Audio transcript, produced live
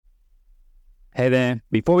Hey there,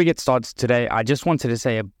 before we get started today, I just wanted to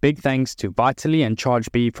say a big thanks to Vitally and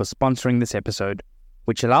ChargeB for sponsoring this episode,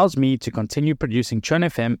 which allows me to continue producing Churn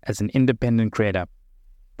FM as an independent creator.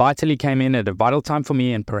 Vitally came in at a vital time for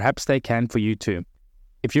me, and perhaps they can for you too.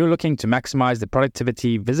 If you're looking to maximize the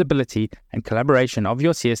productivity, visibility, and collaboration of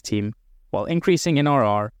your CS team while increasing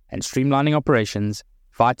NRR and streamlining operations,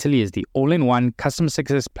 Vitally is the all-in-one customer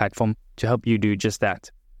success platform to help you do just that.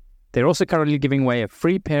 They're also currently giving away a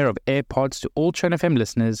free pair of AirPods to all Churn FM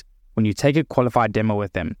listeners when you take a qualified demo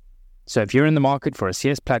with them. So if you're in the market for a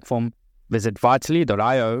CS platform, visit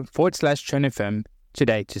vitally.io/ChurnFM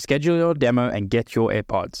today to schedule your demo and get your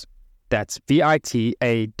AirPods. That's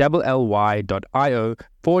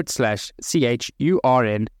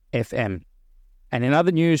vitally.io/CHURNFM. And in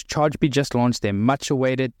other news, ChargeB just launched their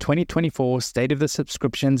much-awaited 2024 State of the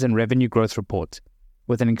Subscriptions and Revenue Growth Report,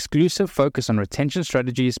 with an exclusive focus on retention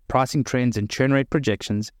strategies, pricing trends, and churn rate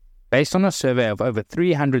projections based on a survey of over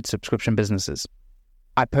 300 subscription businesses.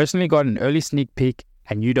 I personally got an early sneak peek,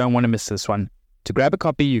 and you don't want to miss this one. To grab a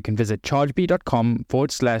copy, you can visit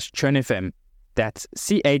chargeb.com/churnfm. That's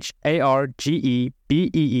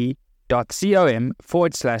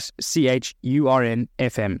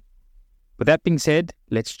chargebee.com/CHURNFM. With that being said,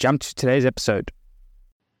 let's jump to today's episode.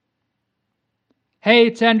 Hey,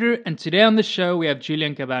 it's Andrew, and today on the show we have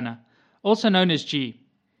Guillaume Cabane, also known as G.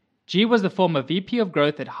 G was the former VP of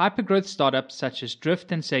Growth at hypergrowth startups such as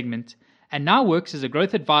Drift and Segment, and now works as a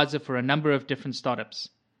growth advisor for a number of different startups.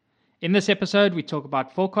 In this episode, we talk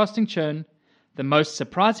about forecasting churn, the most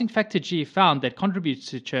surprising factor G found that contributes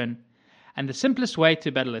to churn, and the simplest way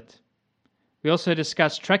to battle it. We also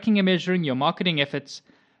discuss tracking and measuring your marketing efforts,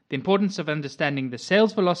 the importance of understanding the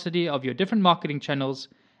sales velocity of your different marketing channels,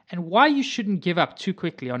 and why you shouldn't give up too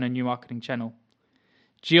quickly on a new marketing channel.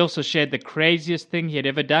 G also shared the craziest thing he had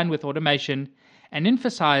ever done with automation and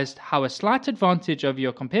emphasized how a slight advantage over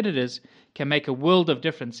your competitors can make a world of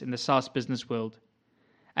difference in the SaaS business world.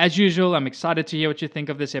 As usual, I'm excited to hear what you think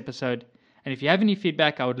of this episode, and if you have any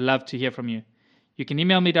feedback, I would love to hear from you. You can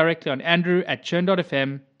email me directly on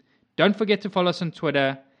andrew@churn.fm. Don't forget to follow us on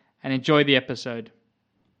Twitter, and enjoy the episode.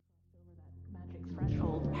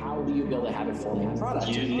 How do you build a habit-forming product?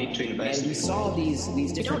 You need to invest. And we saw these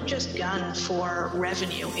different... You don't just gun for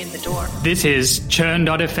revenue in the door. This is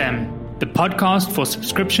Churn.fm, the podcast for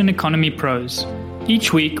subscription economy pros.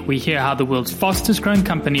 Each week, we hear how the world's fastest growing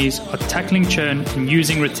companies are tackling churn and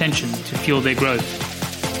using retention to fuel their growth.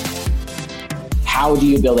 How do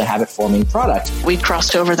you build a habit-forming product? We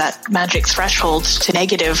crossed over that magic threshold to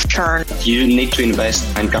negative churn. You need to invest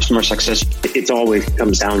in customer success. It always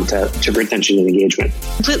comes down to retention and engagement.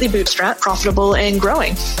 Completely bootstrap, profitable, and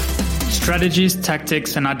growing. Strategies,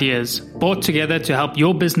 tactics, and ideas brought together to help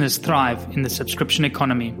your business thrive in the subscription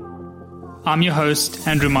economy. I'm your host,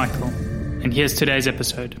 Andrew Michael, and here's today's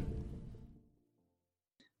episode.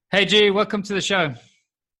 Hey, G, welcome to the show.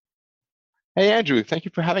 Hey, Andrew. Thank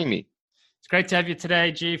you for having me. It's great to have you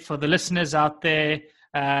today, G. For the listeners out there,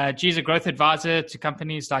 G is a growth advisor to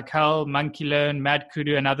companies like Hell, MonkeyLearn, Mad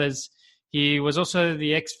Kudu, and others. He was also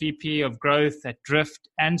the ex-VP of growth at Drift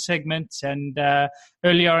and Segment, and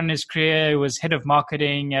earlier in his career, he was head of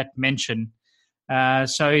marketing at Mention.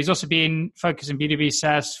 So he's also been focused in B2B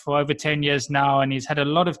SaaS for over 10 years now, and he's had a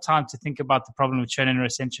lot of time to think about the problem of churn and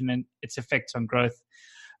retention and its effects on growth.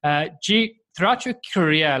 G, throughout your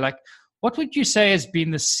career, what would you say has been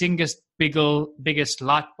the biggest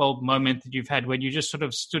light bulb moment that you've had when you just sort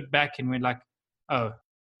of stood back and went like, oh?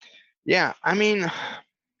 Yeah, I mean,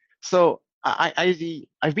 so I've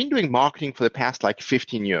been doing marketing for the past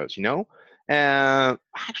 15 years,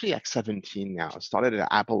 actually 17 now. I started at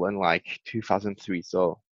Apple in 2003.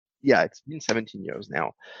 So yeah, it's been 17 years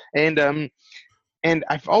now. And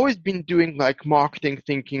I've always been doing marketing,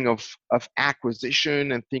 thinking of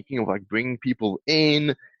acquisition and thinking of bringing people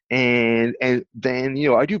in. And then,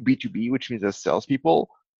 I do B2B, which means as salespeople.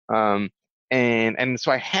 And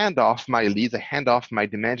so I hand off my leads, I hand off my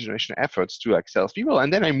demand generation efforts to salespeople,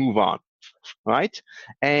 and then I move on, right?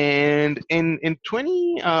 And in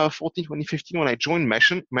 2014, 2015, when I joined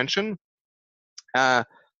Mention, there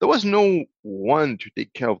was no one to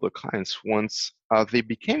take care of the clients once they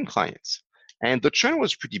became clients. And the churn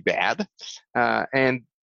was pretty bad. And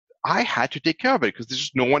I had to take care of it because there's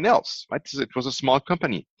just no one else, right? It was a small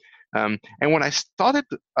company. And when I started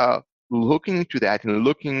looking into that and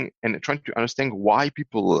looking and trying to understand why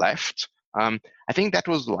people left, I think that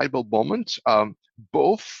was a light bulb moment,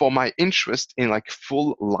 both for my interest in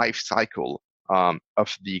full life cycle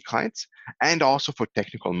of the clients and also for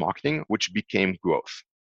technical marketing, which became growth,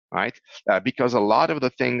 right? Because a lot of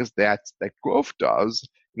the things that growth does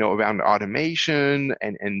around automation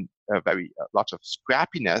and lots of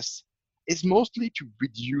scrappiness is mostly to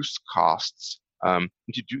reduce costs,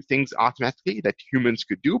 to do things automatically that humans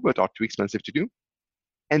could do but are too expensive to do.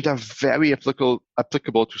 And they're very applicable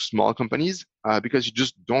to small companies because you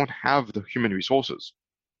just don't have the human resources,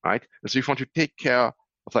 right? And so if you want to take care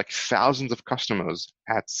of like thousands of customers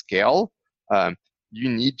at scale, you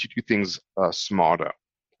need to do things smarter.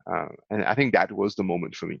 And I think that was the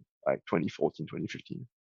moment for me, like 2014, 2015.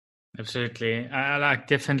 Absolutely. I like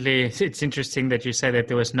definitely. It's interesting that you say that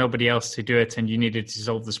there was nobody else to do it and you needed to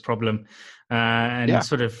solve this problem. And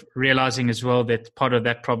sort of realizing as well that part of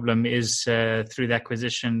that problem is through the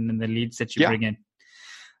acquisition and the leads that you bring in.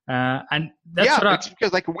 And that's it's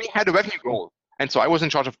because like we had a revenue goal. And so I was in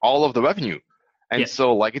charge of all of the revenue. And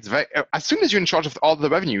so like it's very, as soon as you're in charge of all of the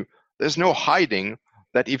revenue, there's no hiding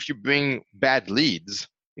that if you bring bad leads,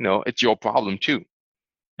 it's your problem too.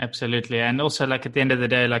 Absolutely. And also like at the end of the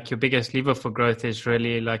day, like your biggest lever for growth is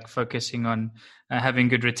really like focusing on having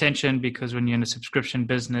good retention, because when you're in a subscription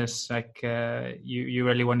business, like you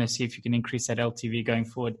really want to see if you can increase that LTV going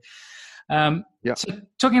forward. So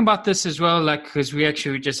talking about this as well, like, because we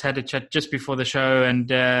just had a chat just before the show and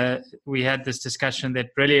we had this discussion that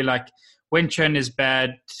really like when churn is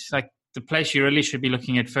bad, like the place you really should be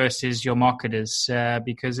looking at first is your marketers,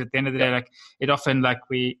 because at the end of the day, like it often like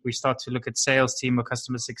we start to look at sales team or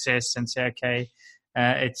customer success and say, okay,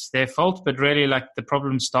 it's their fault, but really like the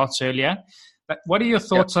problem starts earlier. But what are your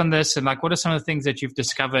thoughts on this? And like, what are some of the things that you've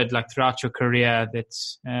discovered like throughout your career that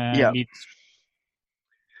leads?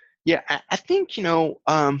 Yeah, I think,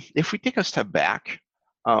 if we take a step back,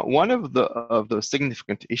 one of the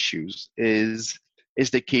significant issues is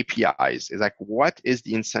the KPIs, is like, what is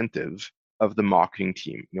the incentive of the marketing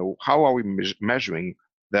team? How are we measuring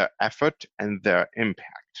their effort and their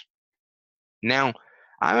impact? Now,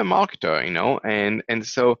 I'm a marketer, and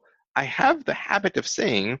so I have the habit of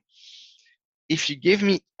saying, if you give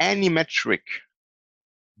me any metric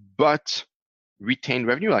but retained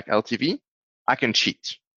revenue, like LTV, I can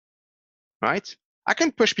cheat, right? I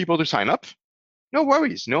can push people to sign up. No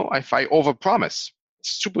worries. If I overpromise,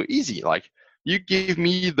 it's super easy. Like, you give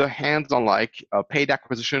me the hands on like a paid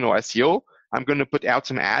acquisition or SEO, I'm going to put out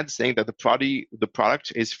some ads saying that the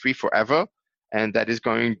product is free forever and that is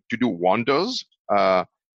going to do wonders,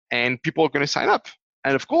 and people are going to sign up.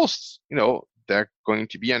 And of course, they're going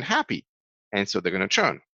to be unhappy, and so they're going to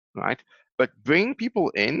churn, right? But bring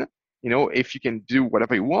people in, if you can do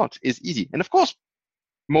whatever you want, is easy. And of course,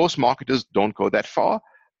 most marketers don't go that far,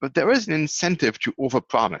 but there is an incentive to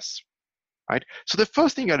overpromise. Right? So the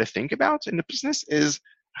first thing you got to think about in the business is,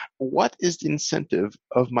 what is the incentive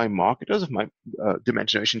of my marketers, of my demand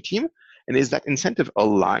generation team, and is that incentive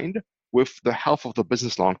aligned with the health of the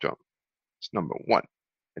business long term? It's number one,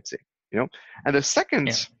 let's say. And the second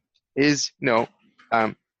is, do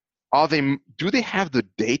they have the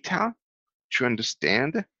data to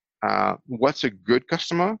understand what's a good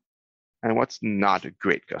customer and what's not a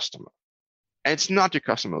great customer? And it's not your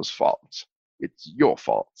customer's fault; it's your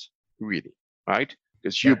fault, really. Right?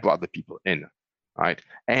 Because you brought the people in, right?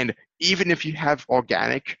 And even if you have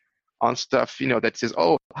organic on stuff, that says,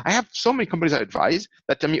 oh, I have so many companies I advise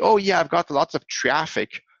that tell me, oh yeah, I've got lots of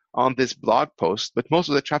traffic on this blog post, but most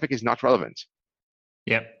of the traffic is not relevant.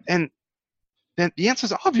 Yep. And then the answer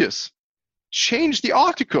is obvious. Change the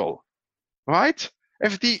article, right?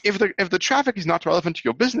 If the traffic is not relevant to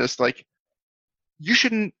your business, like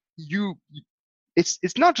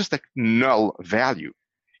it's not just like null value.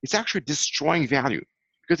 It's actually destroying value,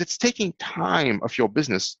 because it's taking time of your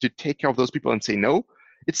business to take care of those people and say no.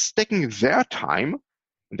 It's taking their time,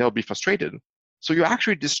 and they'll be frustrated. So you're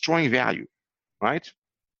actually destroying value, right?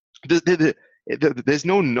 There's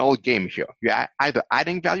no null game here. You're either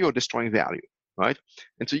adding value or destroying value, right?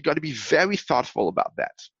 And so you got to be very thoughtful about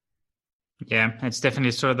that. Yeah, it's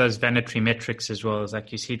definitely sort of those vanity metrics as well. It's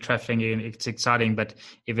like you see traffic, it's exciting, but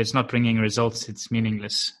if it's not bringing results, it's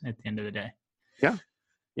meaningless at the end of the day. Yeah.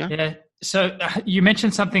 So you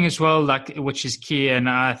mentioned something as well, like, which is key, and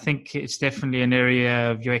I think it's definitely an area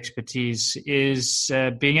of your expertise, is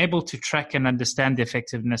being able to track and understand the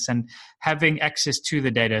effectiveness and having access to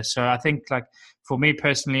the data. So I think, like, for me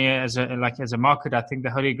personally, as a marketer, I think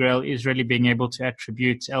the holy grail is really being able to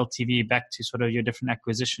attribute LTV back to sort of your different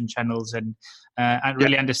acquisition channels and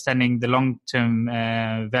really understanding the long-term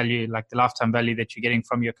value, like the lifetime value that you're getting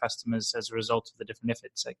from your customers as a result of the different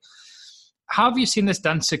efforts. Like, how have you seen this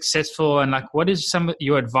done successful, and like, what is some of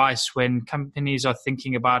your advice when companies are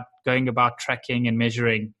thinking about going about tracking and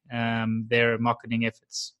measuring their marketing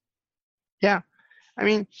efforts? Yeah, I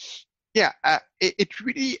mean, it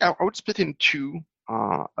really, I would split in two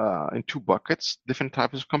in two buckets, different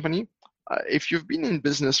types of company. If you've been in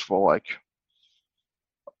business for like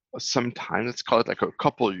some time, let's call it like a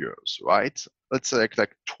couple years, right? Let's say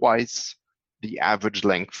like twice the average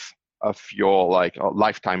length of your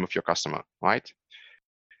lifetime of your customer, right?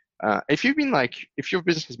 If your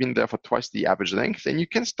business has been there for twice the average length, then you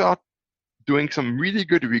can start doing some really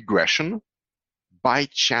good regression by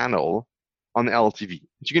channel on LTV.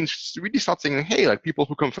 You can really start saying, hey, like people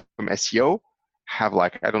who come from SEO have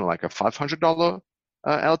like, I don't know, like a $500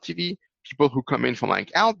 LTV. People who come in from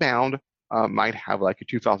like outbound might have like a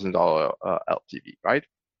 $2,000 LTV, right?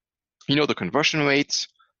 You know the conversion rates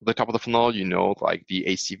at the top of the funnel, you know like the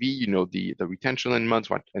ACV, you know the retention in months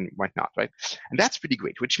and whatnot, right? And that's pretty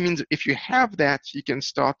great, which means if you have that, you can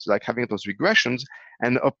start like having those regressions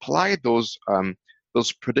and apply those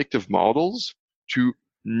predictive models to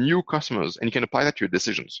new customers, and you can apply that to your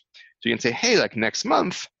decisions. So you can say, hey, like next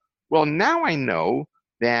month, well, now I know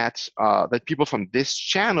that that people from this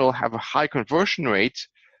channel have a high conversion rate,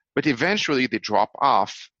 but eventually they drop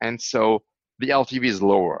off, and so the LTV is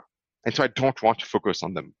lower. And so I don't want to focus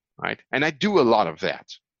on them, right? And I do a lot of that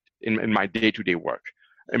in my day-to-day work.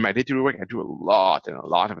 In my day-to-day work, I do a lot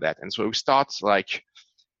of that. And so we start like,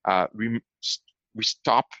 we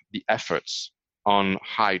stop the efforts on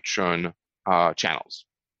high churn channels.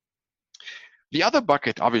 The other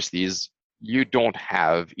bucket, obviously, is you don't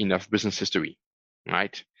have enough business history,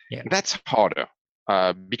 right? Yeah. That's harder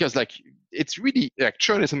because like it's really like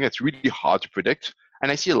churn is something that's really hard to predict.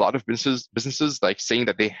 And I see a lot of businesses like saying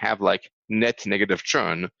that they have like net negative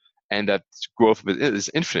churn and that growth is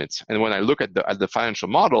infinite. And when I look at the financial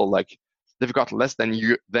model, like they've got less than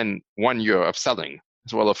 1 year of selling.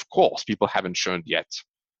 So, well, of course, people haven't churned yet,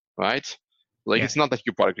 right? Like It's not that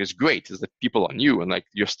your product is great; it's that people are new and like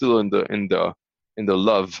you're still in the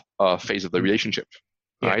love phase of the relationship,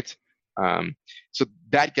 right? So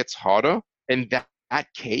that gets harder. In that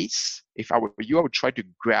case, if I were you, I would try to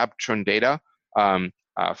grab churn data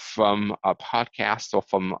from a podcast or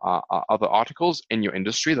from other articles in your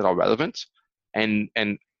industry that are relevant, and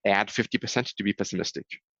add 50% to be pessimistic.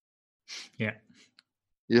 Yeah.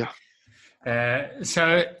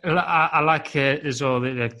 So I like as well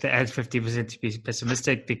the add 50% to be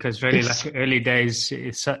pessimistic, because really like early days,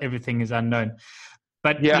 everything is unknown.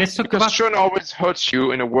 But let's talk about churn always hurts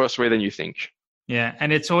you in a worse way than you think. Yeah,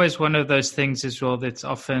 and it's always one of those things as well that's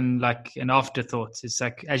often like an afterthought. It's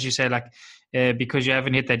like, as you say, like because you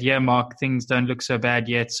haven't hit that year mark, things don't look so bad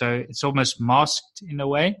yet. So it's almost masked in a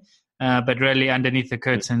way. But really underneath the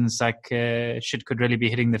curtains, like shit could really be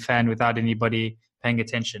hitting the fan without anybody paying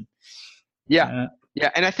attention. Yeah.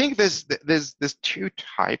 And I think there's two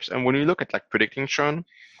types. And when you look at like predicting churn,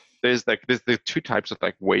 there's the two types of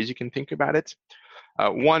like ways you can think about it.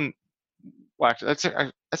 One, well, let's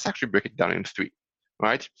actually break it down in three,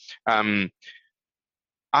 right?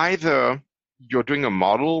 Either you're doing a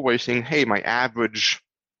model where you're saying, hey, my average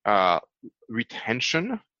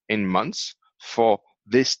retention in months for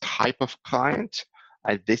this type of client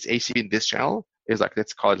at this ACV in this channel is like,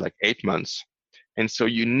 let's call it like 8 months. And so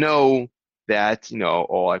you know that,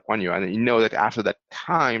 or like 1 year, and you know that after that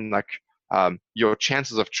time, like your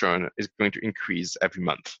chances of churn is going to increase every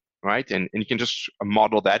month, right? And you can just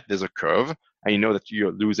model that. There's a curve, and you know that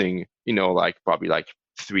you're losing, like probably like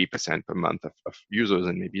 3% per month of users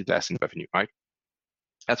and maybe less in revenue, right?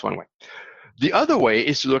 That's one way. The other way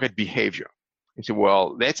is to look at behavior and say,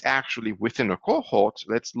 well, let's actually, within a cohort,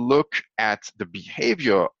 let's look at the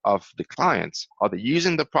behavior of the clients. Are they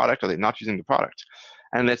using the product? Are they not using the product?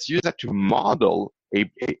 And let's use that to model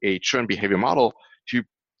a churn behavior model to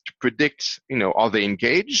predict, are they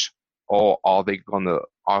engaged or are they gonna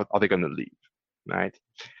leave, right?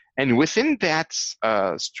 And within that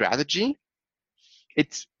strategy,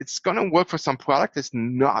 it's gonna work for some product. It's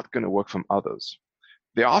not gonna work from others.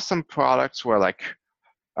 There are some products where like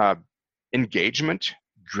engagement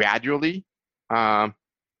gradually, I'd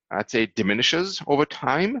say, diminishes over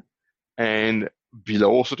time, and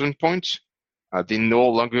below a certain point, they're no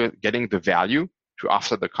longer getting the value to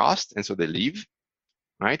offset the cost, and so they leave,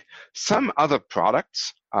 right? Some other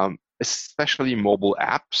products, especially mobile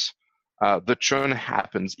apps, the churn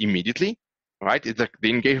happens immediately, right? It's like the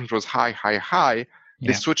engagement was high.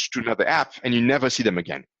 They switch to another app, and you never see them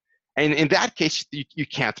again. And in that case, you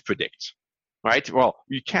can't predict, right? Well,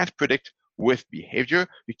 you can't predict with behavior.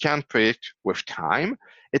 You can't predict with time.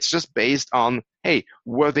 It's just based on, hey,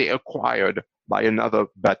 were they acquired by another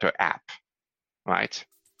better app, right?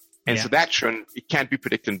 And so that churn, it can't be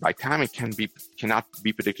predicted by time. It cannot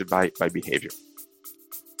be predicted by behavior.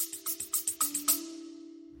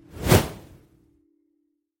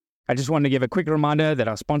 I just want to give a quick reminder that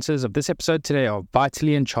our sponsors of this episode today are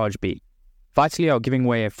Vitally and ChargeBee. Vitally are giving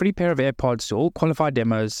away a free pair of AirPods to all qualified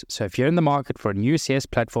demos, so if you're in the market for a new CS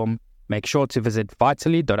platform, make sure to visit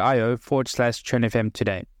vitally.io/churnfm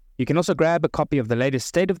today. You can also grab a copy of the latest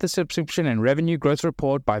State of the Subscription and Revenue Growth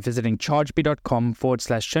Report by visiting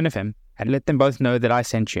chargebee.com/churnfm and let them both know that I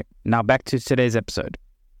sent you. Now back to today's episode.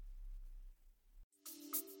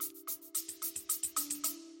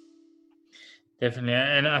 Definitely.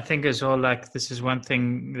 And I think as well, like this is one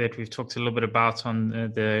thing that we've talked a little bit about on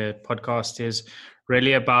the podcast is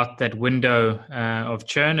really about that window of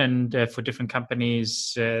churn. And for different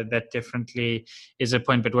companies, that definitely is a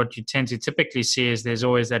point. But what you tend to typically see is there's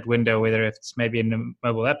always that window, whether it's maybe in the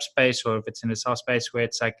mobile app space or if it's in the SaaS space, where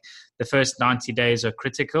it's like the first 90 days are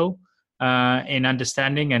critical in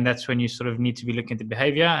understanding. And that's when you sort of need to be looking at the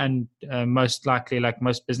behavior. And most likely, like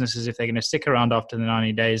most businesses, if they're going to stick around after the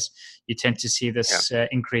 90 days, you tend to see this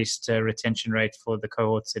increased retention rate for the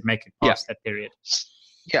cohorts that make it past that period.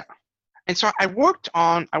 Yeah. And so I worked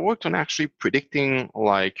on actually predicting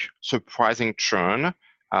like surprising churn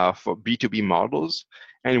for B2B models.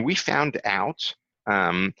 And we found out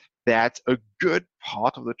that a good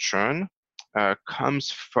part of the churn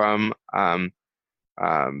comes from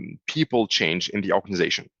people change in the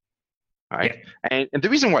organization, right? Yeah. And the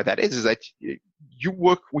reason why that is that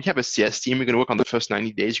we have a CS team, you're going to work on the first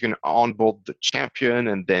 90 days, you're going to onboard the champion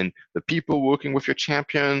and then the people working with your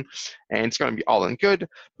champion, and it's going to be all in good.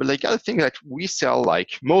 But like the other thing that we sell,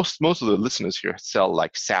 like most of the listeners here sell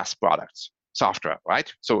like SaaS products, software,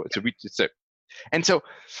 right? So and so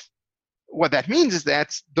what that means is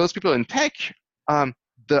that those people in tech,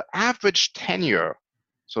 the average tenure,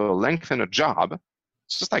 so length in a job,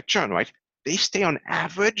 it's just like churn, right? They stay on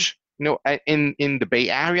average, in the Bay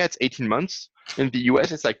Area, it's 18 months. In the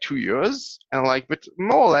US, it's like 2 years. And like, but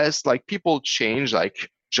more or less, like people change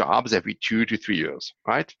like jobs every 2 to 3 years,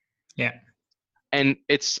 right? Yeah. And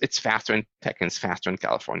it's faster in tech and it's faster in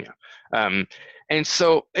California. And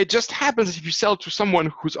so it just happens if you sell to someone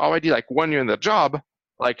who's already like 1 year in the job,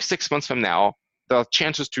 like 6 months from now, the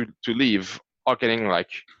chances to leave are getting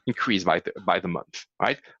like increased by the month,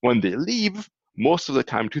 right? When they leave, most of the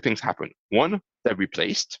time, two things happen. One, they're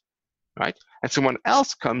replaced, right? And someone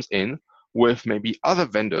else comes in with maybe other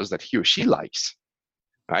vendors that he or she likes,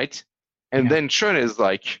 right? And then churn is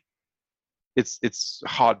like, it's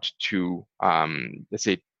hard to, let's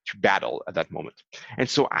say, to battle at that moment. And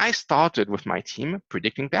so I started with my team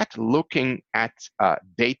predicting that, looking at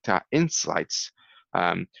data insights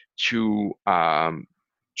to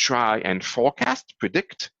try and forecast,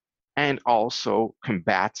 predict, and also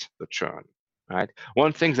combat the churn. Right.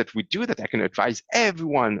 One thing that we do that I can advise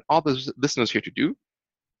everyone, all the listeners here to do,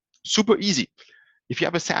 super easy. If you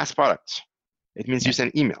have a SaaS product, it means you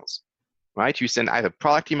send emails, right? You send either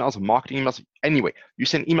product emails or marketing emails. Anyway, you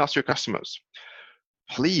send emails to your customers.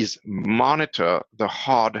 Please monitor the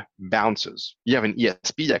hard bounces. You have an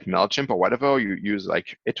ESP like MailChimp or whatever, you use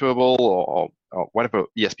like Iterable or whatever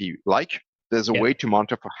ESP you like. There's a way to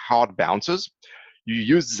monitor for hard bounces. You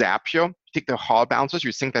use Zapier, you take the hard bounces,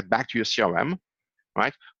 you sync that back to your CRM,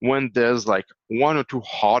 right? When there's like 1 or 2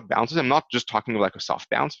 hard bounces, I'm not just talking like a soft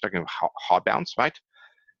bounce, I'm talking about hard bounce, right?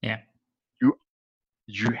 Yeah.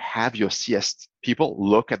 You have your CS people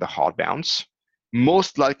look at the hard bounce.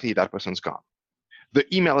 Most likely that person's gone. The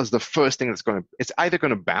email is the first thing it's either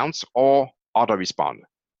going to bounce or auto respond,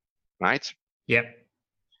 right? Yep.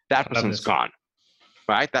 That person's gone,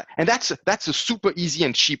 right? That's a super easy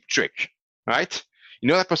and cheap trick, right? You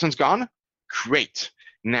know that person's gone? Great.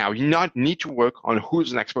 Now, you not need to work on who's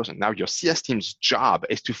the next person. Now, your CS team's job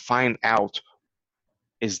is to find out,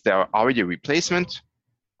 is there already a replacement?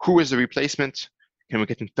 Who is the replacement? Can we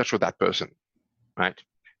get in touch with that person, right?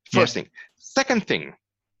 First thing. Second thing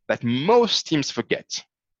that most teams forget,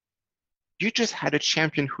 you just had a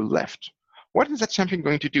champion who left. What is that champion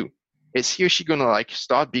going to do? Is he or she going to like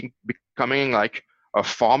start becoming like a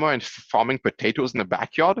farmer and farming potatoes in the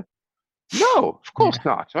backyard? No, of course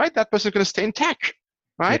not, right? That person is going to stay in tech,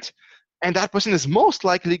 right? And that person is most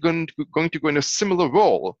likely going to go in a similar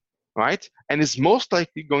role, right? And is most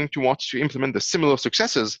likely going to want to implement the similar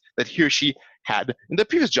successes that he or she had in the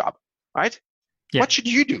previous job, right? What should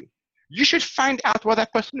you do? You should find out where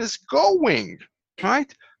that person is going,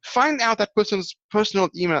 right? Find out that person's personal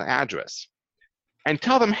email address and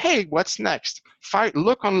tell them, hey, what's next?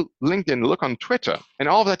 Look on LinkedIn, look on Twitter, and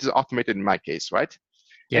all of that is automated in my case, right?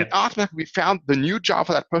 And after we found the new job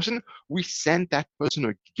for that person, we send that person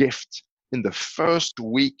a gift in the first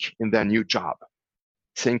week in their new job,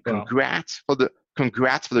 saying congrats for the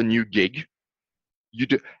new gig. You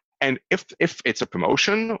do, And if it's a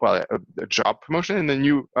promotion, well, a job promotion in a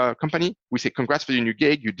new company, we say, congrats for your new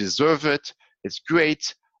gig. You deserve it. It's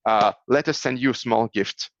great. Let us send you a small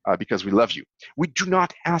gift because we love you. We do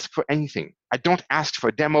not ask for anything. I don't ask for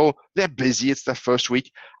a demo. They're busy. It's their first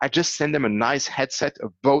week. I just send them a nice headset, a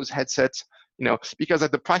Bose headset, because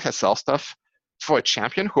at the price I sell stuff for a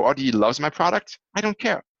champion who already loves my product, I don't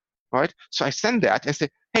care, right? So I send that and say,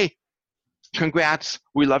 hey, congrats.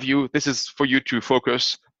 We love you. This is for you to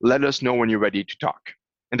focus. Let us know when you're ready to talk.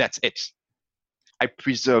 And that's it. I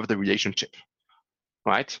preserve the relationship,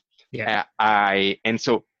 right? Yeah. And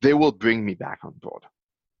so they will bring me back on board,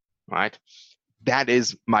 right? That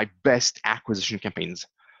is my best acquisition campaigns.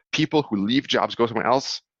 People who leave jobs, go somewhere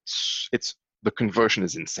else, the conversion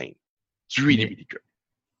is insane. It's really, really good.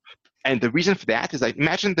 And the reason for that is,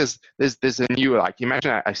 imagine there's a new,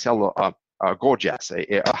 imagine I sell a Gorgias,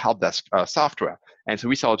 a help desk software. And so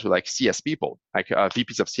we sell it to CS people,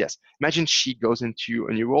 VPs of CS. Imagine she goes into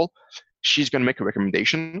a new role. She's going to make a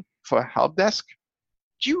recommendation for a help desk.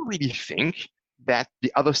 Do you really think that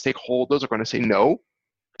the other stakeholders are going to say no?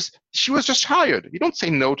 She was just hired. You don't say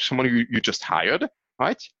no to someone you just hired,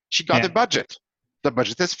 right? She got the budget. The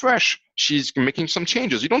budget is fresh. She's making some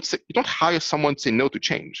changes. You don't hire someone to say no to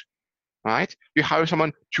change, right? You hire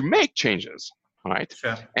someone to make changes, right?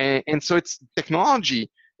 Sure. And so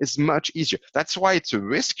technology is much easier. That's why it's a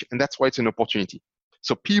risk, and that's why it's an opportunity.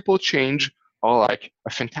 So people change are a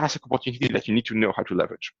fantastic opportunity that you need to know how to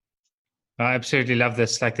leverage. I absolutely love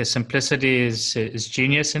this. The simplicity is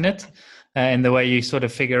genius in it, in the way you sort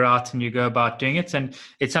of figure out and you go about doing it. And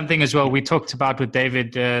it's something as well we talked about with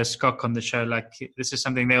David Skok on the show. This is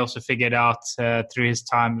something they also figured out through his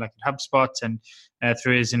time, at HubSpot, and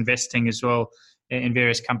through his investing as well in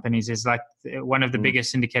various companies. Is one of the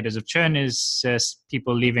biggest indicators of churn is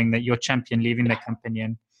people leaving, your champion leaving the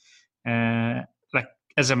company. And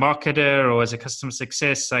as a marketer or as a customer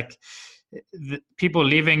success, the people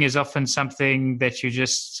leaving is often something that you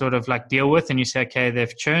just sort of deal with, and you say, okay,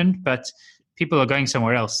 they've churned, but people are going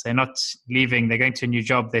somewhere else. They're not leaving. They're going to a new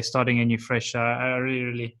job. They're starting a new fresh. I really,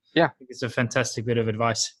 really think it's a fantastic bit of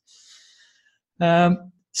advice.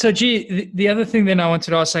 So, the other thing then I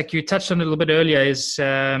wanted to ask, you touched on a little bit earlier, is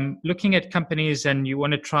looking at companies and you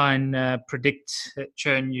want to try and predict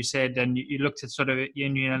churn, you said, and you looked at sort of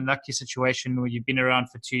in an unlucky situation where you've been around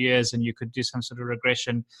for 2 years and you could do some sort of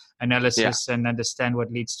regression analysis and understand what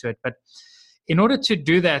leads to it. But in order to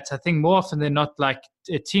do that, I think more often than not,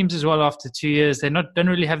 teams as well, after 2 years, don't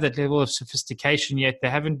really have that level of sophistication yet. They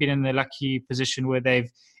haven't been in the lucky position where they've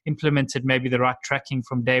implemented maybe the right tracking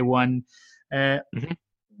from day one.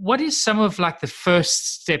 What is some of the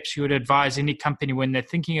first steps you would advise any company when they're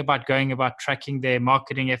thinking about going about tracking their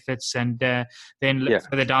marketing efforts and then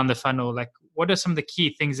further down the funnel? What are some of the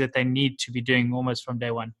key things that they need to be doing almost from day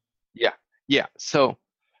one? Yeah. So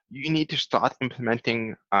you need to start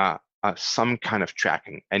implementing some kind of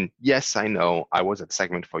tracking. And yes, I know I was at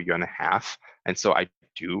Segment for a year and a half, and so I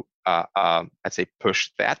do I'd say push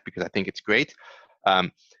that because I think it's great.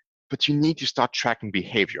 But you need to start tracking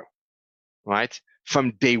behavior, right?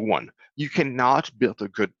 From day one. You cannot build a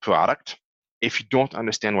good product if you don't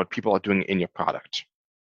understand what people are doing in your product,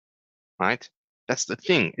 right? That's the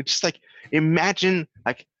thing. It's just imagine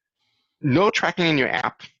no tracking in your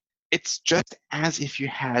app. It's just as if you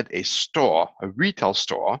had a store, a retail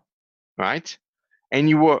store, right? And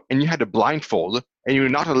you had a blindfold and you were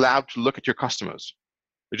not allowed to look at your customers.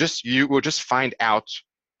 You will just find out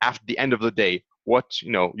after the end of the day what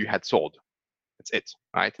you had sold. That's it,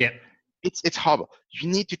 right? Yeah. It's horrible. You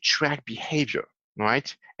need to track behavior,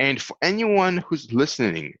 right? And for anyone who's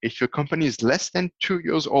listening, if your company is less than 2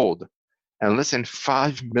 years old and less than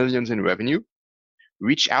 5 million in revenue,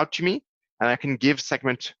 reach out to me and I can give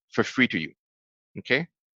Segment for free to you. Okay?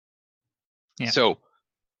 Yeah. So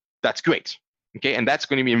that's great. Okay, and that's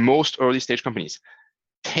going to be in most early stage companies.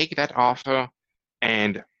 Take that offer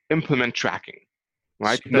and implement tracking,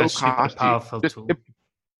 right? Super powerful tool.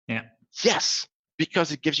 Yeah. Yes.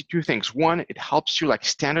 Because it gives you two things. One, it helps you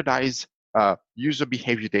standardize user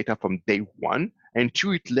behavior data from day one. And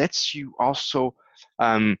two, it lets you also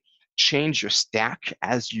change your stack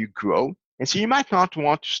as you grow. And so you might not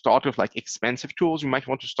want to start with expensive tools. You might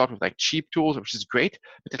want to start with cheap tools, which is great,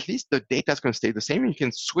 but at least the data is going to stay the same. And you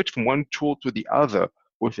can switch from one tool to the other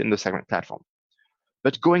within the Segment platform.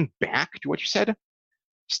 But going back to what you said,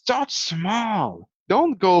 start small.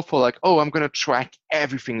 Don't go for I'm going to track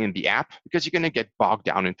everything in the app because you're going to get bogged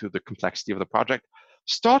down into the complexity of the project.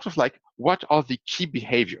 Start with what are the key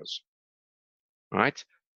behaviors, right?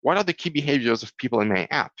 What are the key behaviors of people in my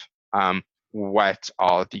app? What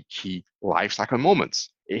are the key lifecycle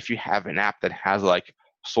moments? If you have an app that has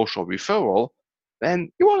social referral,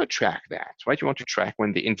 then you want to track that, right? You want to track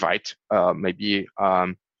when they invite maybe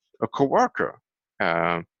a coworker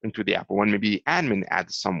into the app, or when maybe the admin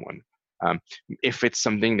adds someone. If it's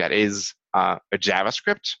something that is a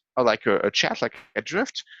JavaScript, or like a chat, like a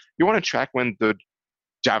Drift, you want to track when the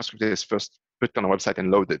JavaScript is first put on a website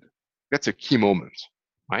and loaded. That's a key moment,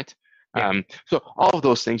 right? Yeah. So all of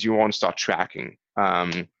those things you want to start tracking.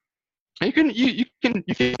 And you can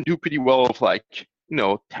do pretty well with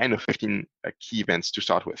 10 or 15 key events to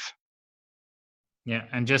start with. Yeah,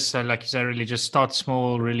 and just like you said, really just start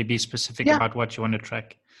small, really be specific about what you want to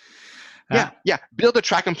track. Yeah. Build a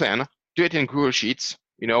tracking plan. Do it in Google Sheets,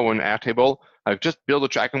 in Airtable. Just build a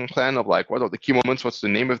tracking plan of what are the key moments, what's the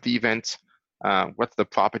name of the event, what's the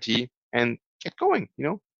property, and get going,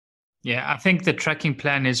 Yeah, I think the tracking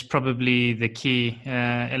plan is probably the key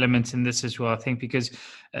element in this as well. I think because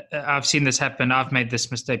I've seen this happen. I've made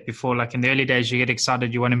this mistake before. Like in the early days, you get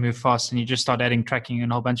excited, you want to move fast, and you just start adding tracking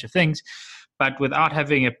and a whole bunch of things. But without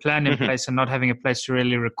having a plan in place and not having a place to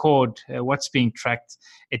really record what's being tracked,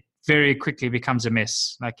 it very quickly becomes a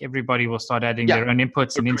mess. Like everybody will start adding their own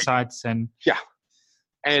inputs and insights. And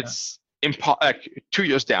it's 2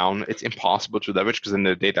 years down, it's impossible to leverage because then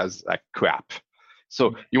the data is like crap.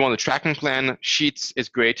 So you want a tracking plan. Sheets is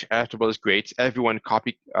great. Airtable is great. Everyone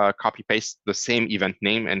copy paste the same event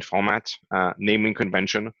name and format, naming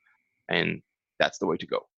convention, and that's the way to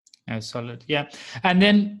go. Solid. Yeah. And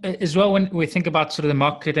then as well, when we think about sort of the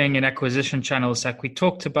marketing and acquisition channels, like we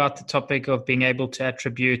talked about the topic of being able to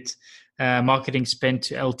attribute marketing spend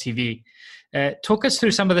to LTV. Talk us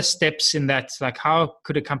through some of the steps in that, like how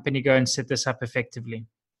could a company go and set this up effectively?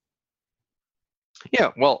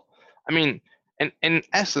 Yeah, well, I mean, in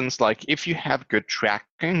essence, if you have good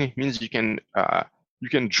tracking, it means you can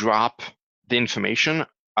drop the information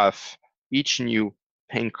of each new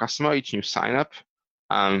paying customer, each new sign up,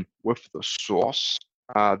 with the source,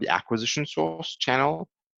 the acquisition source channel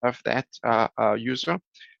of that user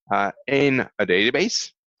in a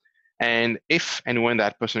database. And if and when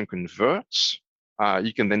that person converts,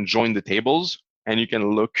 you can then join the tables and you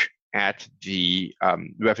can look at the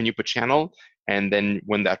revenue per channel. And then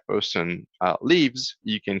when that person leaves,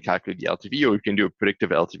 you can calculate the LTV, or you can do a predictive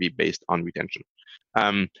LTV based on retention.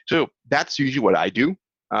 So that's usually what I do.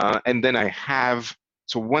 And then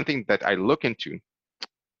so one thing that I look into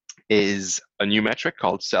is a new metric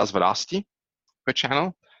called sales velocity per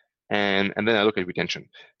channel. And then I look at retention.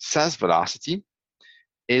 Sales velocity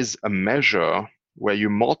is a measure where you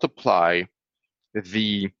multiply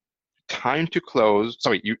the time to close.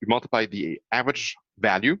 Sorry, you multiply the average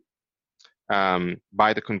value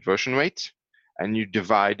by the conversion rate, and you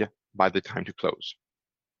divide by the time to close,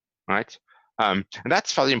 right? And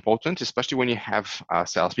that's fairly important, especially when you have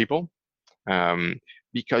salespeople,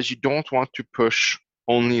 because you don't want to push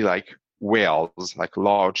only whales, like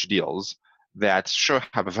large deals that sure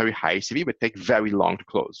have a very high ACV but take very long to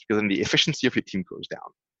close, because then the efficiency of your team goes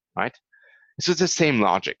down, right? So it's the same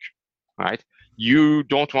logic, right? You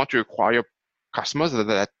don't want to acquire customers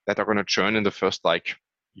that are going to churn in the first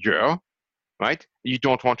year, right? You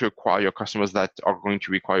don't want to acquire customers that are going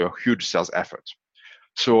to require a huge sales effort.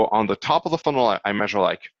 So on the top of the funnel, I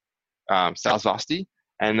measure sales velocity,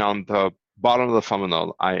 and on the bottom of the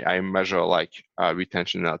funnel, I measure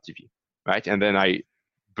retention and LTV, right? And then I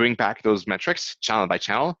bring back those metrics channel by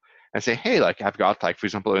channel and say, hey, I've got for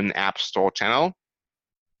example, an app store channel.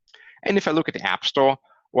 And if I look at the app store,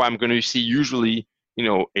 well, I'm going to see usually,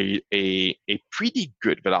 a pretty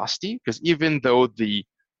good velocity, because even though the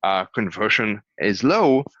conversion is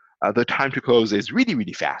low, the time to close is really,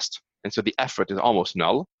 really fast. And so the effort is almost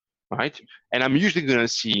null, right? And I'm usually going to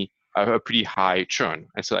see a pretty high churn.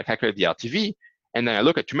 And so I calculate the LTV, and then I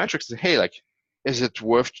look at two metrics and say, hey, is it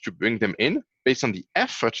worth to bring them in based on the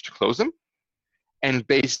effort to close them and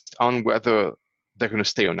based on whether they're going to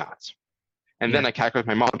stay or not? And then I calculate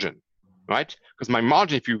my margin, right? Because my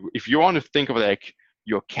margin, if you want to think of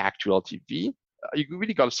your CAC to LTV, you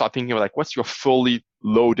really got to start thinking of what's your fully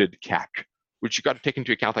loaded CAC, which you got to take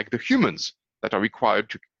into account the humans that are required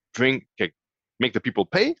to make the people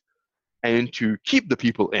pay and to keep the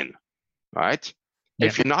people in, right? Yeah.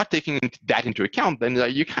 If you're not taking that into account, then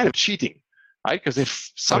you're kind of cheating, right? Because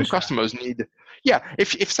if some customers need,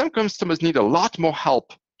 if some customers need a lot more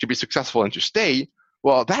help to be successful and to stay,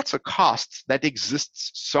 well, that's a cost that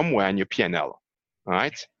exists somewhere in your P&L,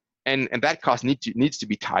 right? And that cost needs to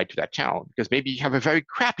be tied to that channel, because maybe you have a very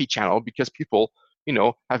crappy channel because people,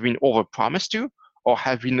 have been overpromised to, or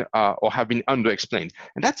have been underexplained.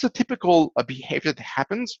 And that's a typical behavior that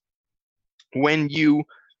happens when you,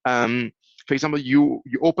 for example, you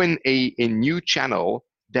open a new channel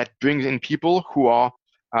that brings in people who are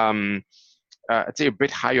I'd say a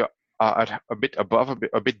bit higher, a bit above,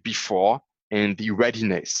 a bit before in the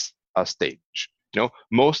readiness stage.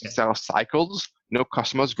 Most sales cycles,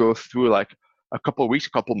 customers go through like a couple of weeks,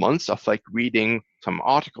 a couple of months of like reading some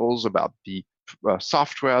articles about the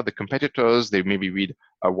software, the competitors. They maybe read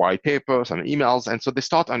a white paper, some emails, and so they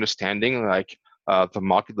start understanding like the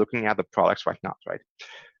market, looking at the products right now, right?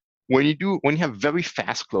 When you have very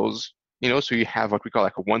fast close, so you have what we call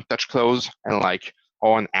like a one-touch close and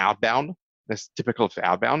or an outbound. That's typical for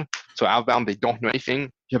outbound. So outbound, they don't know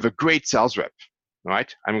anything. You have a great sales rep,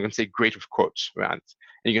 right? I'm going to say great with quotes, right?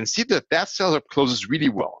 And you can see that sales rep closes really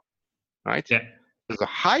well, right? Yeah. There's a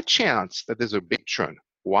high chance that there's a big churn.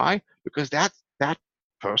 Why? Because that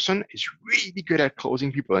person is really good at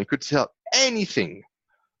closing people and could sell anything,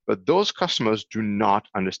 but those customers do not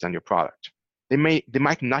understand your product. They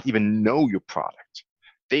might not even know your product.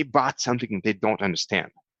 They bought something they don't understand,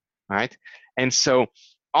 right? And so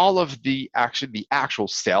all of the actual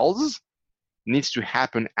sales needs to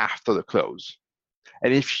happen after the close.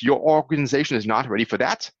 And if your organization is not ready for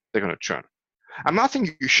that, they're going to churn. I'm not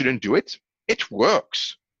saying you shouldn't do it. It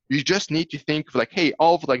works. You just need to think of like, hey,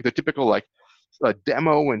 all of like the typical like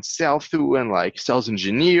demo and sell through and like sales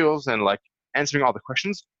engineers and like answering all the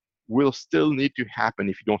questions will still need to happen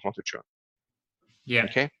if you don't want to churn. Yeah.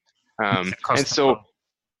 Okay. And so,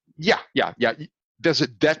 yeah. There's a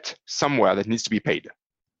debt somewhere that needs to be paid.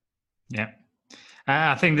 Yeah.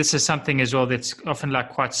 I think this is something as well that's often like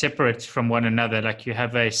quite separate from one another. Like you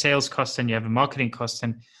have a sales cost and you have a marketing cost,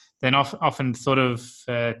 and they're often thought of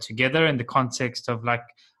together in the context of like,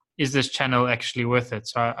 is this channel actually worth it?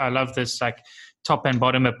 So I love this like top and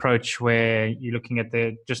bottom approach where you're looking at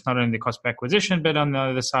just not only the cost per acquisition, but on the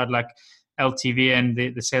other side, like LTV and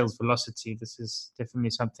the sales velocity. This is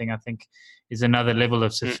definitely something I think is another level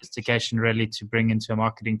of sophistication really to bring into a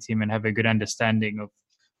marketing team and have a good understanding of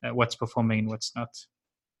what's performing and what's not.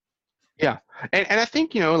 Yeah. And I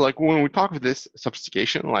think, like when we talk of this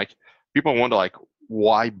sophistication, like people wonder like,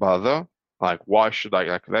 why bother? Like, why should I,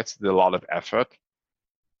 like, that's a lot of effort.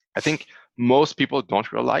 I think most people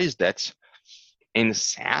don't realize that in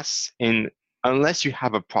SaaS, unless you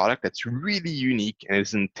have a product that's really unique and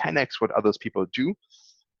is in 10x what others people do,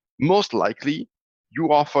 most likely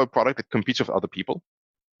you offer a product that competes with other people.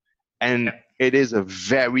 And it is a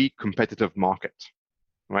very competitive market,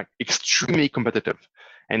 right? Extremely competitive.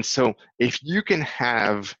 And so if you can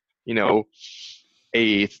have,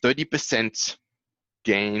 a 30%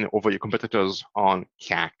 gain over your competitors on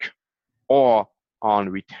CAC or on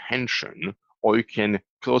retention, or you can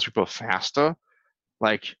close people faster,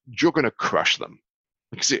 like you're going to crush them.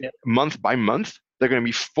 Because month by month, they're going to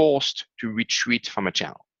be forced to retreat from a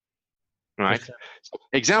channel, right? So,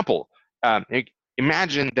 example,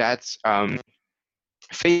 imagine that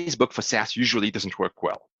Facebook for SaaS usually doesn't work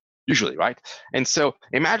well, right? And so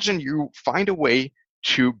imagine you find a way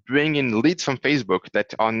to bring in leads from Facebook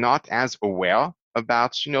that are not as aware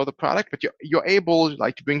about, the product, but you're able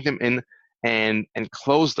like to bring them in and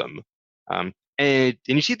close them. And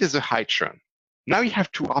you see there's a high churn. Now you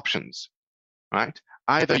have two options, right?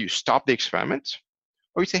 Either you stop the experiment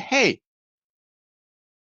or you say, hey,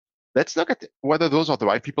 let's look at whether those are the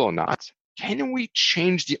right people or not. Can we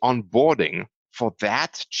change the onboarding for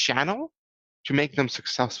that channel to make them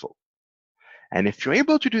successful? And if you're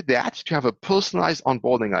able to do that, to have a personalized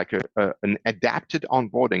onboarding, like an adapted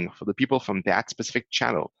onboarding for the people from that specific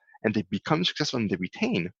channel, and they become successful and they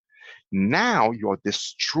retain, now you're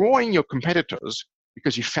destroying your competitors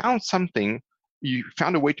because you found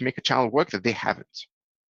a way to make a channel work that they haven't,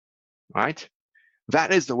 right?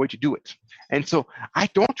 That is the way to do it. And so I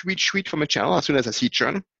don't retreat from a channel as soon as I see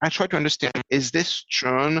churn. I try to understand, is this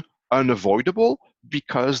churn unavoidable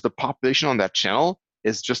because the population on that channel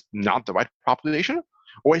is just not the right population?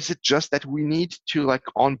 Or is it just that we need to like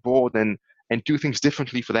onboard and do things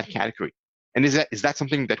differently for that category? And is that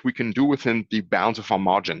something that we can do within the bounds of our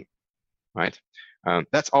margin, right?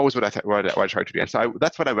 That's always what I try to do. And so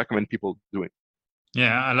that's what I recommend people doing.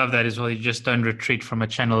 Yeah, I love that as well. You just don't retreat from a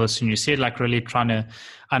channel as soon as you see it, like really trying to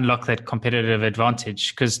unlock that competitive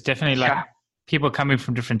advantage. Because definitely people coming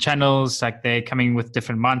from different channels, like they're coming with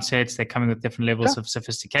different mindsets, they're coming with different levels of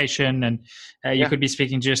sophistication, and you could be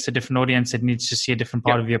speaking to just a different audience that needs to see a different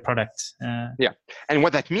part of your product. And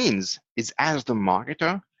what that means is, as the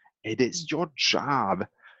marketer, it is your job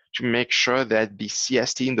to make sure that the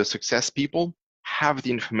CST and the success people have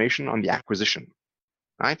the information on the acquisition,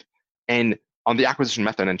 right? And on the acquisition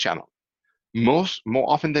method and channel. More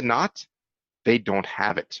often than not, they don't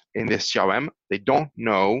have it in their CRM. They don't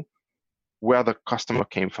know where the customer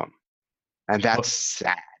came from. And that's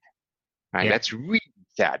sad, right? That's really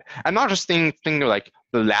sad. I'm not just thinking like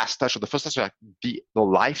the last touch or the first touch, like the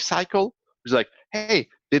life cycle. It's like, hey,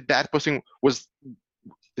 did that person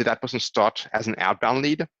start as an outbound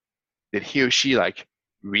lead? Did he or she like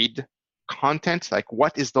read content? Like,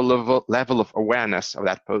 what is the level of awareness of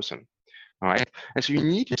that person? All right. And so you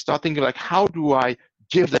need to start thinking like, how do I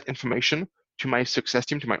give that information to my success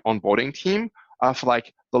team, to my onboarding team, for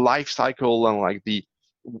like the life cycle and like the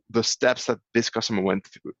steps that this customer went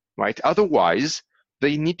through, right? Otherwise,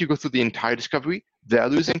 they need to go through the entire discovery. They're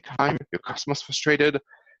losing time. Your customer's frustrated,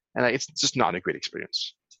 and it's just not a great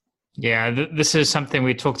experience. Yeah, this is something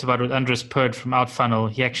we talked about with Andres Perd from Outfunnel.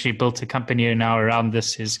 He actually built a company now around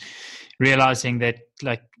this, is realizing that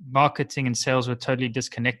like marketing and sales were totally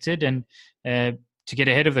disconnected, and to get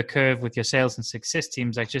ahead of the curve with your sales and success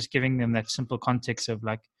teams, like just giving them that simple context of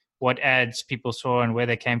like what ads people saw and where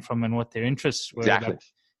they came from and what their interests were, exactly. like,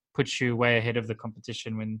 puts you way ahead of the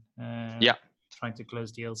competition when trying to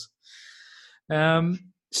close deals.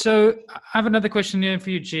 So I have another question here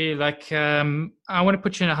for you, G. Like, I want to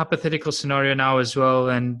put you in a hypothetical scenario now as well.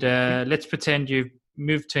 And let's pretend you've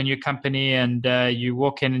moved to a new company and you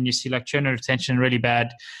walk in and you see like churn and retention really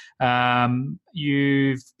bad.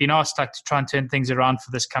 You've been asked like to try and turn things around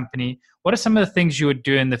for this company. What are some of the things you would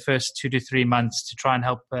do in the first 2 to 3 months to try and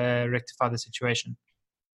help rectify the situation?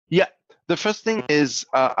 Yeah. The first thing is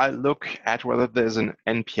I look at whether there's an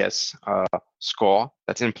NPS score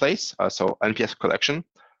that's in place, so NPS collection.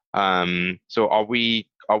 So are we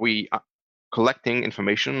collecting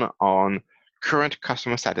information on current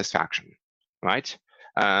customer satisfaction, right?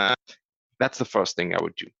 That's the first thing I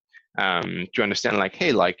would do to understand, like,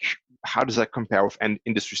 hey, like, how does that compare with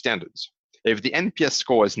industry standards? If the NPS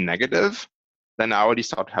score is negative, then I already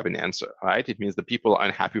start to have an answer, right? It means the people are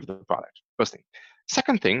unhappy with the product. First thing.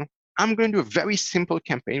 Second thing, I'm going to do a very simple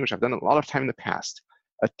campaign, which I've done a lot of time in the past,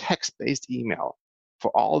 a text-based email for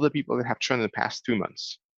all the people that have churned in the past 2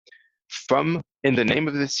 months. From in the name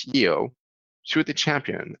of the CEO to the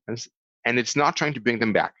champion, and it's not trying to bring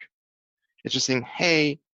them back. It's just saying,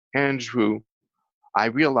 hey, Andrew, I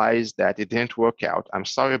realized that it didn't work out. I'm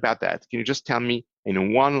sorry about that. Can you just tell me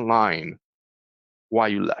in one line why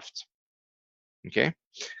you left? Okay?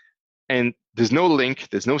 And there's no link,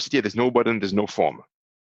 there's no CTA, there's no button, there's no form.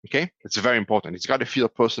 Okay? It's very important. It's got to feel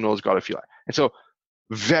personal. It's got to feel. And so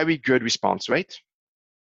very good response rate.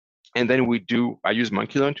 And then I use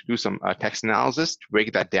Monkey-Learn to do some text analysis to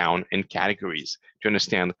break that down in categories to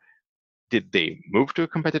understand, did they move to a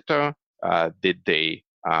competitor? Did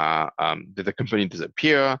the company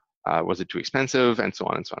disappear? Was it too expensive? And so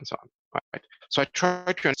on and so on and so on. Right? So I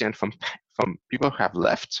try to understand from people who have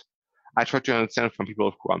left. I try to understand from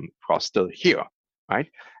people who are still here, right?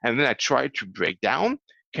 And then I try to break down,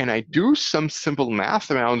 can I do some simple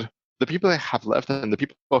math around the people that have left and the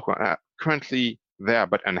people who are currently there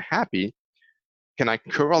but unhappy? Can I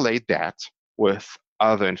correlate that with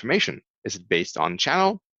other information? Is it based on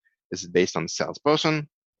channel? Is it based on salesperson?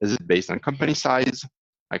 Is it based on company size?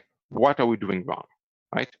 Like, what are we doing wrong,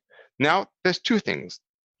 right? Now, there's two things,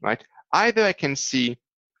 right? Either I can see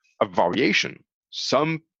a variation.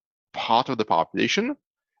 Some part of the population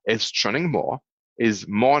is churning more, is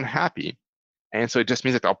more unhappy. And so it just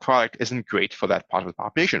means that our product isn't great for that part of the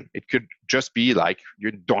population. It could just be like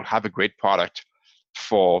you don't have a great product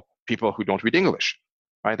for people who don't read English,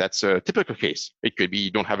 right? That's a typical case. It could be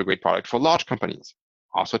you don't have a great product for large companies,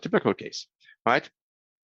 also a typical case, right?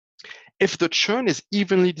 If the churn is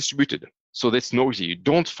evenly distributed, so that's noisy, you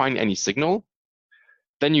don't find any signal,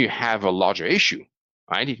 then you have a larger issue,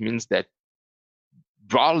 right? It means that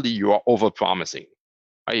broadly you are over-promising,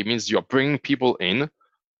 right? It means you're bringing people in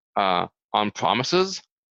on promises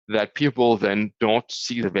that people then don't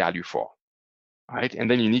see the value for, right? And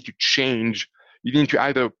then you need to change. You need to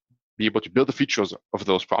either be able to build the features of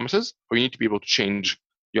those promises, or you need to be able to change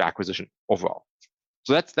your acquisition overall.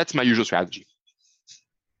 So that's my usual strategy.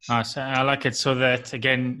 Nice. I like it. So that,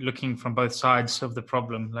 again, looking from both sides of the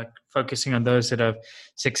problem, like focusing on those that are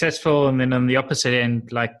successful, and then on the opposite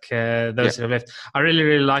end, like those that have left. I really,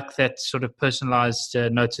 really like that sort of personalized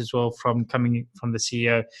note as well from coming from the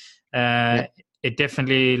CEO. It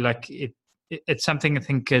definitely, like, it's something I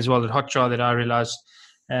think as well at Hotjar that I realized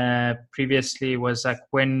previously was like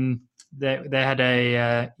when they had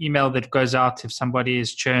a email that goes out if somebody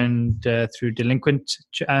is churned through delinquent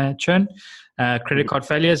churn, credit card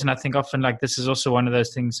failures. And I think often like this is also one of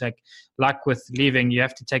those things like with leaving, you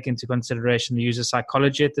have to take into consideration the user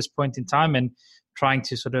psychology at this point in time, and trying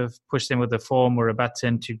to sort of push them with a form or a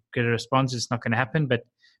button to get a response. It's not going to happen, but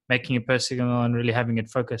making it personal and really having it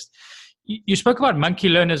focused. You spoke about Monkey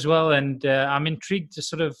Learn as well, and I'm intrigued to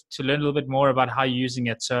to learn a little bit more about how you're using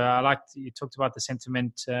it. So I liked you talked about the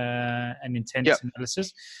sentiment and intent Yeah.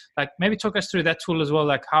 analysis. Like maybe talk us through that tool as well.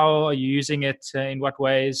 Like how are you using it? In what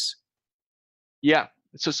ways? Yeah.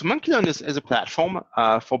 So Monkey Learn is a platform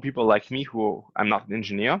for people like me who I'm not an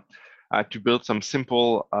engineer to build some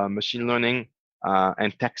simple machine learning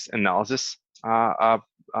and text analysis,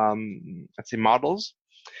 let's say models.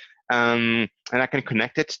 And I can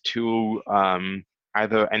connect it to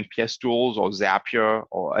either NPS tools or Zapier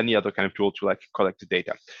or any other kind of tool to like collect the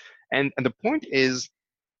data. And the point is,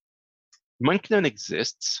 Monkey Learn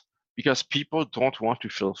exists because people don't want to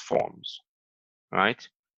fill forms, right?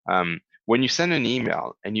 When you send an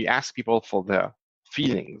email and you ask people for their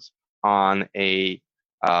feelings on a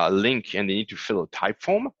link and they need to fill a type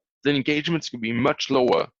form, the engagements can be much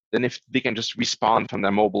lower than if they can just respond from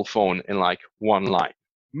their mobile phone in like one line.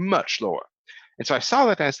 Much lower. And so I saw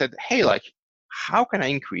that and I said, hey, like, how can I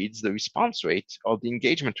increase the response rate or the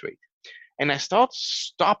engagement rate? And I stopped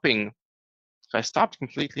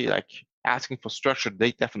completely like asking for structured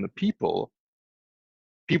data from the people.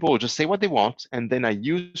 People will just say what they want, and then I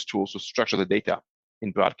use tools to structure the data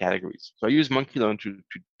in broad categories. So I use Monkey Learn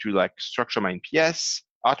to like structure my NPS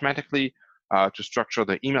automatically, to structure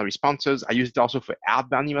the email responses. I use it also for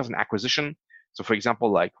outbound emails and acquisition. So for example,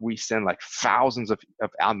 like we send like thousands of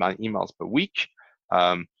outbound emails per week.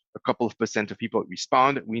 A couple of % of people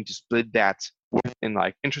respond. We need to split that in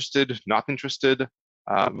like interested, not interested,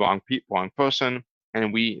 wrong person,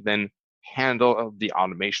 and we then handle the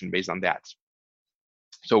automation based on that.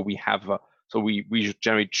 So we have we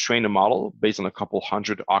generally train a model based on a couple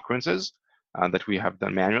hundred occurrences that we have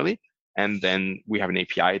done manually, and then we have an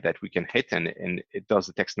API that we can hit, and it does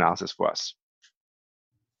the text analysis for us.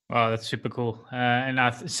 Wow, that's super cool. And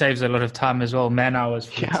it saves a lot of time as well, man hours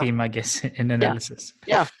for the team, I guess, in analysis.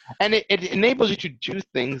 Yeah. And it enables you to do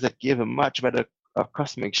things that give a much better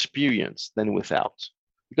customer experience than without.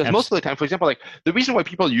 Because most of the time, for example, like the reason why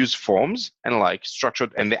people use forms and like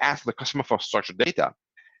structured, and they ask the customer for structured data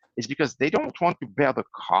is because they don't want to bear the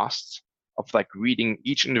costs of like reading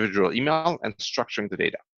each individual email and structuring the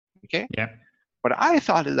data. Okay? Yeah. But I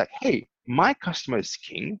thought is like, hey, my customer is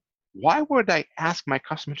king. Why would I ask my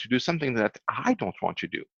customer to do something that I don't want to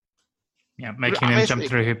do? Yeah, making them jump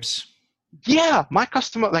through hoops. Yeah, my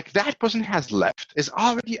customer, like that person has left, is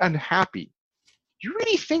already unhappy. You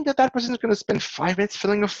really think that that person is going to spend 5 minutes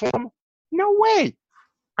filling a form? No way.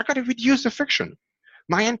 I got to reduce the friction.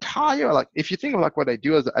 My entire, like, if you think of like what I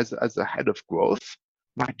do as a head of growth,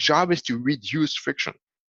 my job is to reduce friction.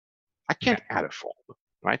 I can't add a form,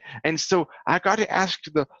 right? And so I got to ask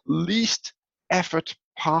the least effort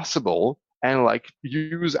possible and like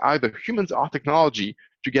use either humans or technology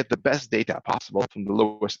to get the best data possible from the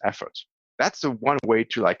lowest effort. That's the one way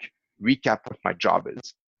to like recap what my job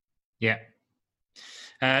is. Yeah.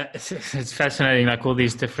 It's fascinating, like all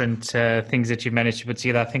these different things that you managed to put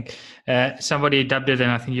together. I think somebody dubbed it,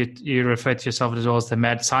 and I think you referred to yourself as well as the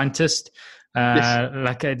mad scientist. Yes.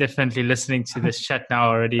 Like definitely listening to this chat now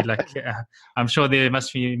already, like I'm sure there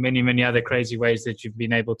must be many, many other crazy ways that you've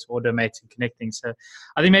been able to automate and connect things. So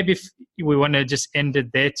I think maybe if we want to just end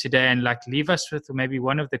it there today and like leave us with maybe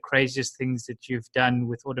one of the craziest things that you've done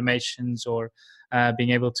with automations or being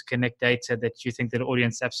able to connect data that you think that the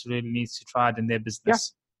audience absolutely needs to try it in their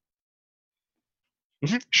business.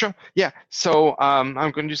 Yeah. Sure. Yeah. So I'm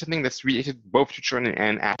going to do something that's related both to churn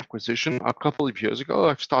and acquisition. A couple of years ago,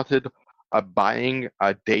 I've started buying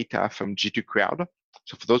data from G2 Crowd.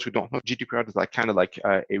 So for those who don't know, G2 Crowd is like kind of like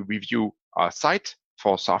a review site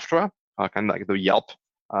for software, kind of like the Yelp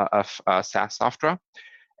of SaaS software.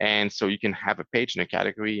 And so you can have a page in a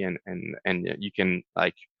category, and you can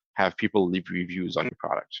like have people leave reviews on your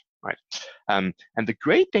product, right? And the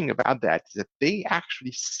great thing about that is that they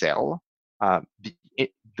actually sell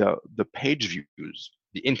the page views,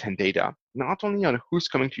 the intent data, not only on who's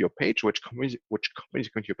coming to your page, which companies are coming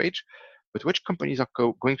to your page, but which companies are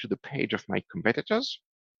going to the page of my competitors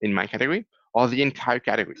in my category or the entire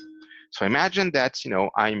category. So imagine that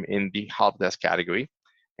I'm in the help desk category,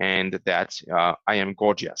 and that I am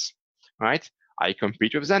gorgeous, right? I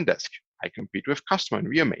compete with Zendesk. I compete with Customer and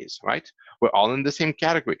Reamaze, right? We're all in the same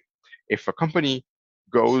category. If a company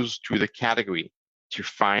goes to the category to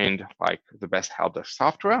find like the best help desk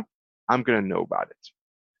software, I'm going to know about it.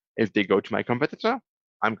 If they go to my competitor,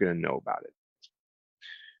 I'm going to know about it.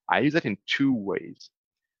 I use that in 2 ways.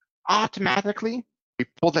 Automatically, we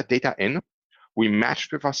pull that data in, we match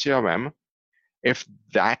it with our CRM. If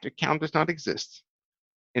that account does not exist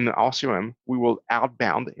in our CRM, we will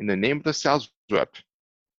outbound in the name of the sales rep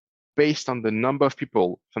based on the number of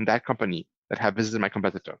people from that company that have visited my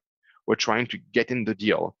competitor. we're trying to get in the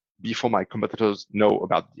deal before my competitors know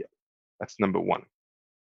about the deal. That's number one.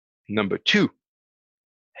 Number two,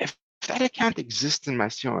 if that account exists in my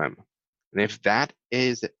CRM, and if that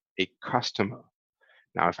is a customer,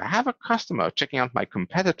 now if I have a customer checking out my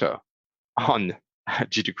competitor on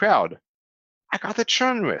G2 Crowd, I got a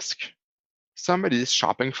churn risk. Somebody is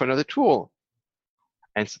shopping for another tool.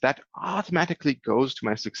 And so that automatically goes to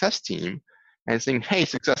my success team and saying, hey,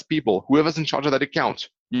 success people, whoever's in charge of that account,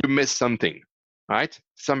 you missed something, right?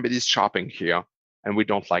 Somebody's shopping here, and we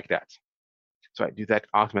don't like that. So I do that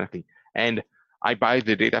automatically. And I buy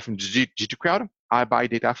the data from G2 Crowd. I buy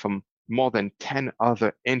data from more than 10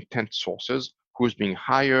 other intent sources, who's being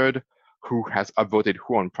hired, who has upvoted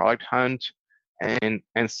who on Product Hunt, and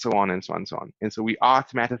so on and so on and so on. And so we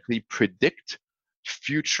automatically predict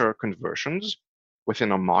future conversions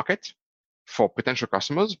within our market for potential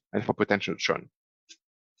customers and for potential churn.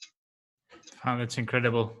 Oh, that's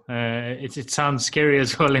incredible. It sounds scary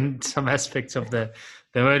as well in some aspects of the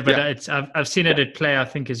word, but I've seen it at play, I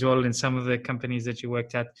think, as well in some of the companies that you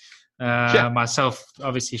worked at. Myself,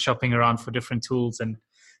 obviously shopping around for different tools, and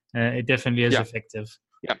it definitely is effective.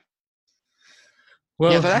 Yeah.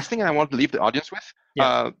 Well, the last thing I want to leave the audience with,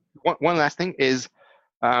 one last thing is,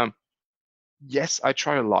 yes, I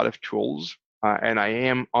try a lot of tools, and I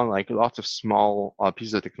am on like lots of small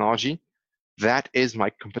pieces of technology. That is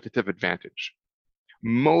my competitive advantage.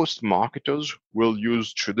 Most marketers will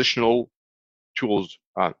use traditional tools,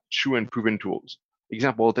 true and proven tools.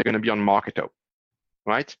 Example, they're going to be on Marketo,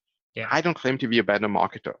 right? Yeah. I don't claim to be a better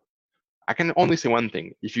marketer. I can only say one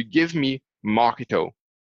thing. If you give me Marketo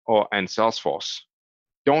and Salesforce,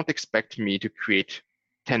 don't expect me to create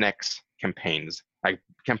 10x campaigns, like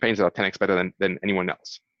campaigns that are 10x better than anyone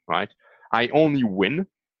else, right? I only win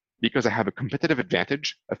because I have a competitive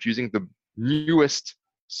advantage of using the newest,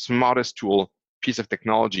 smartest tool, piece of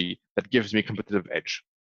technology that gives me competitive edge.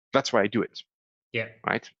 That's why I do it. Yeah.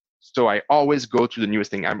 Right? So I always go to the newest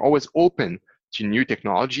thing. I'm always open to new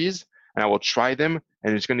technologies, and I will try them,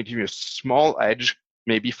 and it's going to give me a small edge,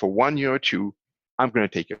 maybe for 1 year or two. I'm going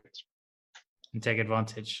to take it. And take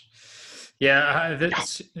advantage. Yeah,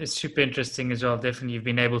 it's super interesting as well. Definitely, you've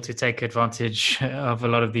been able to take advantage of a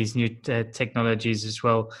lot of these new technologies as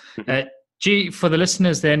well. G, for the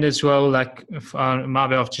listeners then as well, like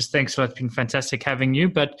Marvel, just thanks a lot. It's been fantastic having you.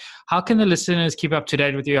 But how can the listeners keep up to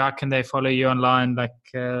date with you? How can they follow you online? Like,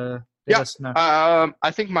 let us know.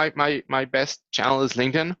 I think my best channel is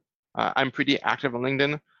LinkedIn. I'm pretty active on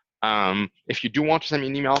LinkedIn. If you do want to send me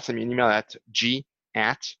an email at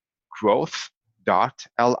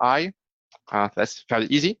g@growth.li. That's fairly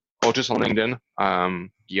easy. Or just on LinkedIn,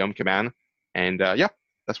 Guillaume Cabane. And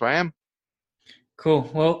that's where I am. Cool.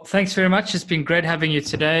 Well, thanks very much. It's been great having you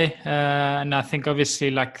today. And I think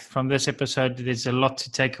obviously like from this episode, there's a lot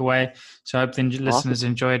to take away. So I hope the listeners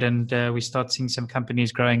enjoyed, and we start seeing some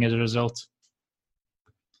companies growing as a result.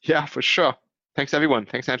 Yeah, for sure. Thanks, everyone.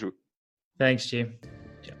 Thanks, Andrew. Thanks, G.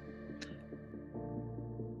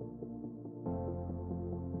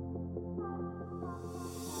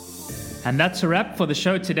 And that's a wrap for the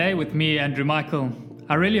show today with me, Andrew Michael.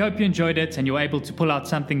 I really hope you enjoyed it and you're able to pull out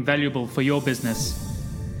something valuable for your business.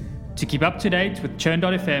 To keep up to date with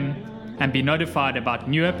churn.fm and be notified about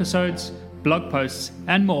new episodes, blog posts,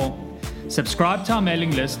 and more, subscribe to our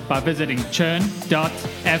mailing list by visiting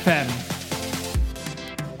churn.fm.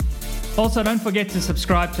 Also, don't forget to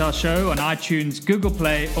subscribe to our show on iTunes, Google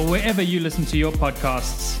Play, or wherever you listen to your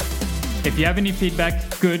podcasts. If you have any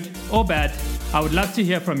feedback, good or bad, I would love to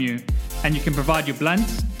hear from you. And you can provide your blunt,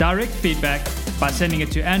 direct feedback by sending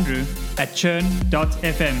it to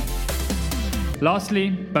andrew@churn.fm.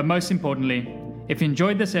 Lastly, but most importantly, if you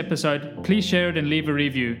enjoyed this episode, please share it and leave a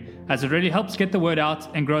review, as it really helps get the word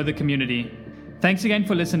out and grow the community. Thanks again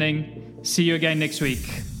for listening. See you again next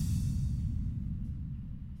week.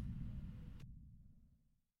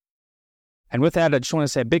 And with that, I just want to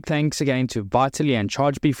say a big thanks again to Vitally and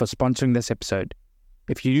ChargeBee for sponsoring this episode.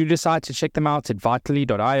 If you do decide to check them out at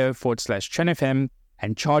vitally.io/churnfm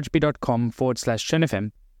and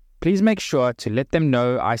chargebee.com/churnfm, please make sure to let them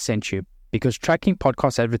know I sent you, because tracking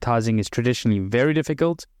podcast advertising is traditionally very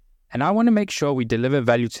difficult, and I want to make sure we deliver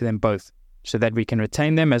value to them both so that we can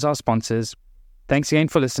retain them as our sponsors. Thanks again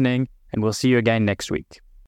for listening, and we'll see you again next week.